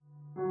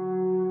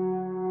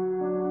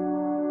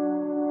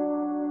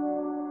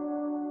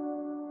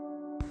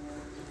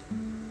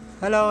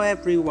Hello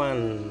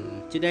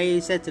everyone. Today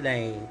is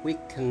Saturday.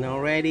 Weekend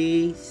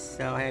already.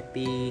 So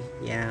happy.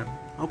 Yeah.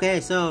 Okay,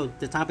 so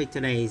the topic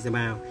today is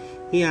about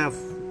here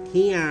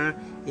are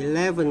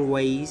 11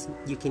 ways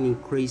you can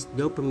increase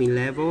dopamine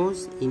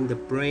levels in the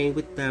brain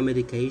with the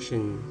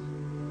medication.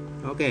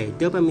 Okay,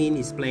 dopamine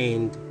is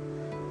planned.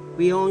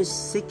 We all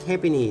seek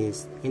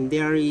happiness, and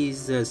there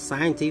is a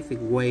scientific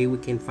way we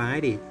can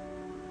fight it.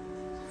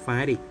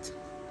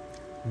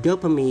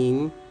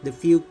 Dopamine, the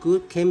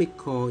feel-good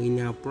chemical in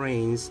our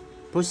brains,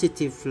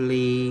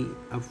 positively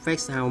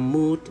affects our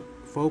mood,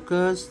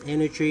 focus,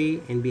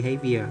 energy, and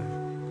behavior.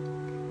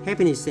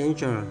 Happiness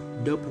center,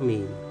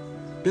 dopamine.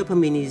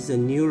 Dopamine is a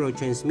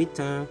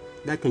neurotransmitter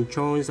that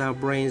controls our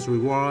brain's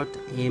reward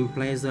and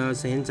pleasure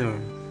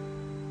center.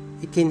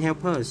 It can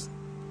help us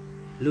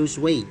lose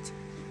weight,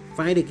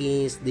 fight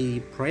against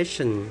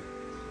depression,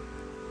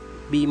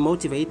 be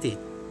motivated,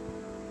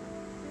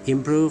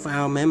 improve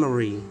our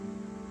memory,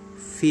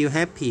 feel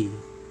happy,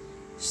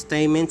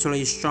 stay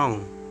mentally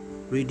strong,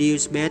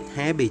 reduce bad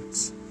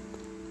habits,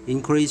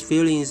 increase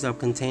feelings of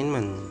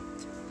contentment.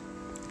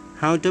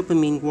 How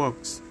dopamine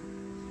works.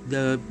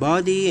 The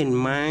body and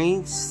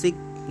mind seek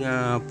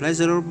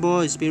pleasurable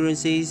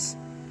experiences,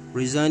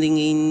 resulting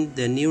in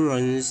the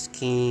neurons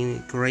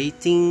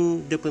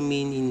creating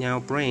dopamine in our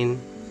brain.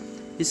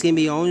 This can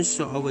be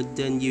also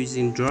overdone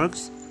using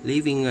drugs,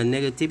 leaving a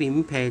negative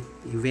impact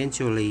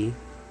eventually.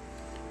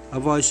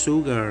 Avoid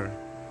sugar.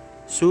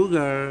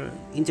 Sugar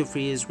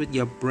interferes with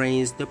your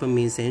brain's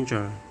dopamine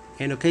center,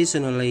 and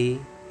occasionally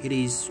it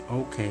is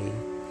okay.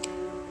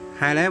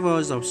 High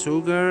levels of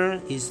sugar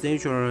is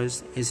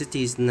dangerous as it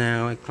is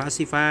now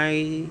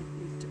classified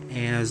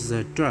as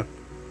a drug,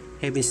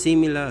 having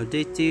similar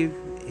addictive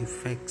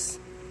effects.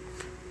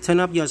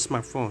 Turn off your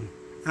smartphone.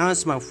 Our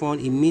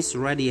smartphone emits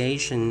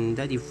radiation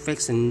that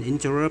affects and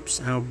interrupts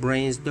our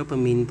brain's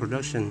dopamine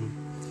production.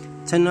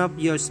 Turn off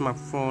your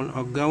smartphone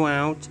or go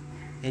out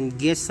and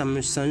get some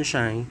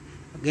sunshine.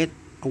 Get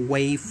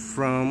away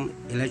from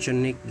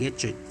electronic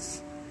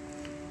gadgets.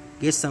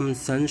 Get some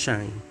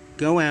sunshine.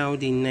 Go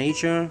out in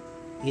nature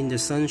in the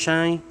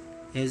sunshine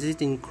as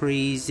it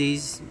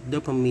increases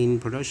dopamine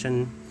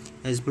production,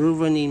 as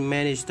proven in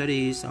many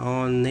studies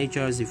on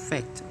nature's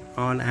effect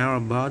on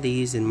our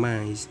bodies and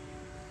minds.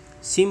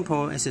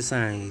 Simple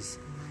exercise.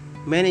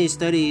 Many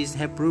studies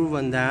have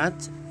proven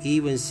that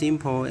even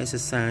simple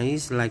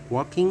exercise like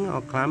walking or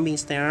climbing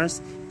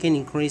stairs can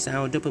increase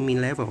our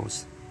dopamine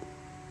levels.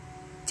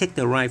 Take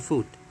the right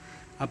food.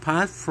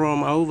 Apart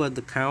from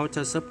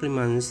over-the-counter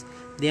supplements,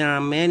 there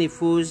are many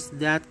foods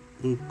that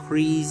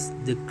increase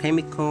the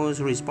chemicals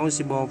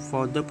responsible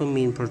for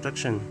dopamine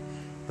production.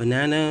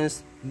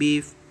 Bananas,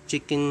 beef,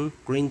 chicken,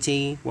 green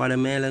tea,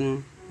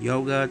 watermelon,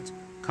 yogurt,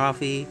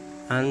 coffee,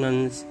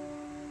 almonds.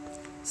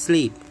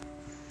 Sleep.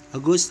 A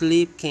good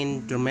sleep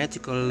can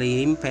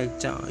dramatically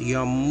impact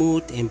your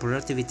mood and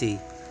productivity.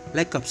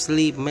 Lack of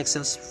sleep makes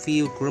us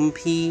feel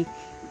grumpy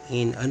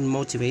and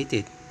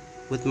unmotivated,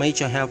 with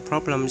major health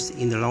problems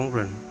in the long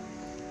run.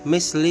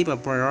 Make sleep a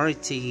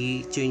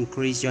priority to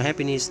increase your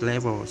happiness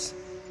levels.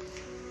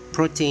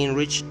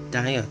 Protein-rich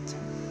diet.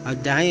 A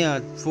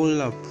diet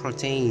full of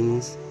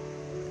proteins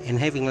and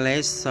having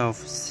less of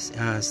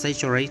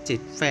saturated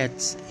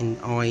fats and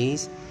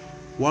oils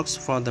works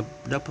for the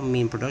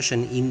dopamine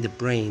production in the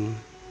brain.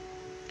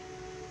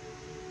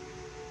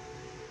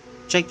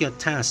 Check your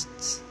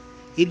tasks.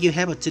 If you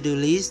have a to-do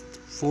list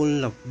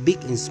full of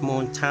big and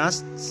small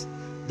tasks,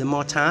 the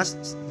more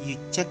tasks you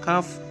check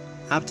off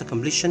after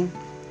completion,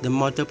 the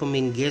more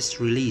dopamine gets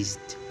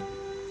released.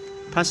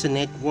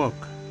 Passionate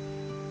work.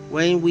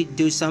 When we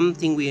do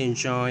something we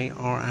enjoy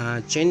or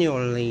are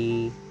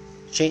genuinely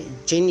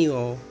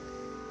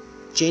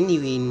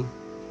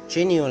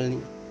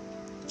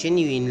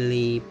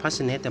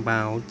passionate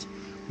about,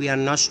 we are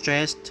not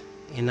stressed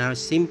and are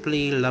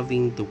simply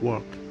loving the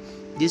work.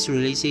 This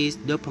releases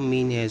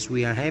dopamine as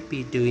we are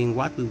happy doing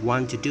what we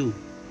want to do.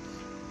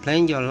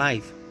 Plan your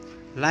life.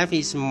 Life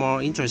is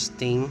more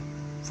interesting,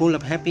 full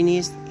of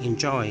happiness and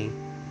joy,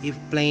 if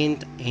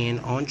planned and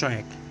on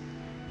track.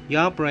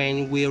 Your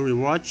brain will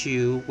reward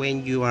you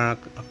when you are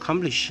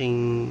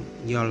accomplishing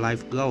your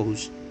life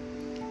goals.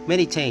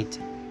 Meditate.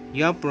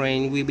 Your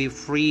brain will be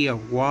free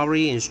of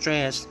worry and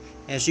stress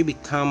as you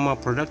become more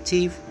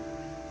productive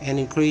and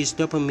increase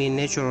dopamine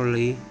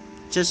naturally.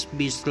 Just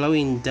be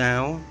slowing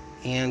down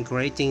and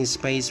creating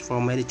space for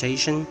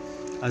meditation,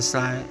 a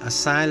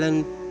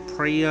silent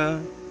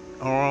prayer,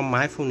 or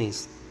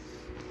mindfulness.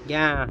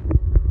 Yeah.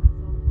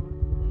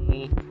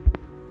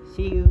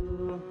 See you.